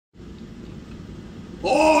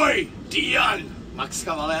Oi, Diyan! Max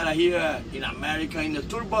Cavalera here in America in the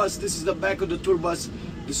tour bus. This is the back of the tour bus.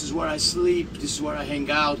 This is where I sleep. This is where I hang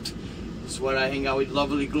out. This is where I hang out with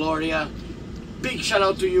lovely Gloria. Big shout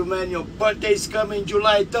out to you, man. Your birthday's coming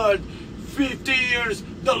July 3rd. 50 years,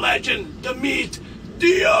 the legend, the myth,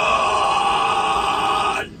 Diyan!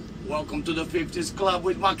 Welcome to the 50s Club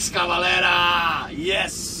with Max Cavalera.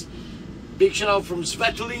 Yes. Big shout out from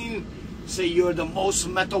Svetlin. Say you're the most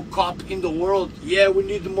metal cop in the world. Yeah, we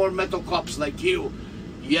need more metal cops like you.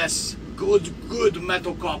 Yes, good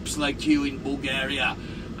metal cops like you in Bulgaria.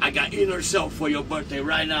 I got Inner Self for your birthday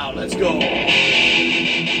right now. Let's go.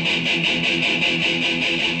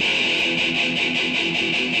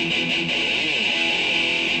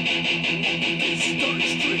 These dirty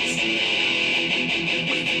streets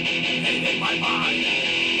hate in my mind.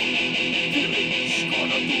 Feelings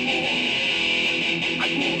gonna do more. I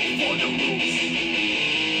work for the rules.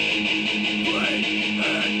 Play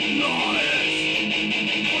and lies.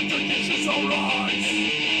 Contradictions arise.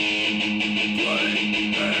 Play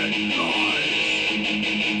and lies.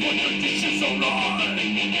 Contradictions arise.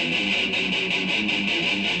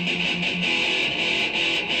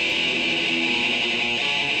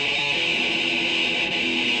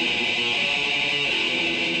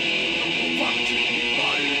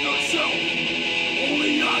 My inner self.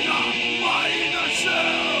 Only I got my inner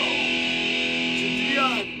self.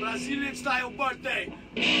 Diyan, Brazilian style birthday.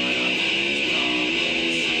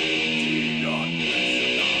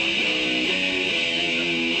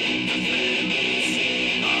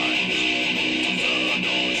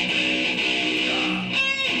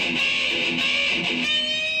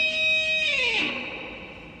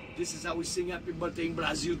 This is how we sing happy birthday in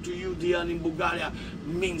Brazil to you, Diyan, in Bulgaria.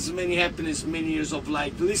 Means many happiness, many years of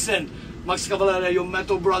life. Listen, Max Cavalera, your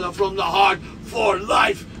metal brother from the heart for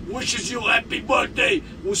life, wishes you happy birthday.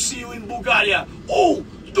 We'll see you in Bulgaria. 1,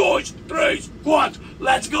 2, 3, 4.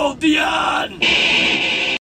 Let's go, Diyan!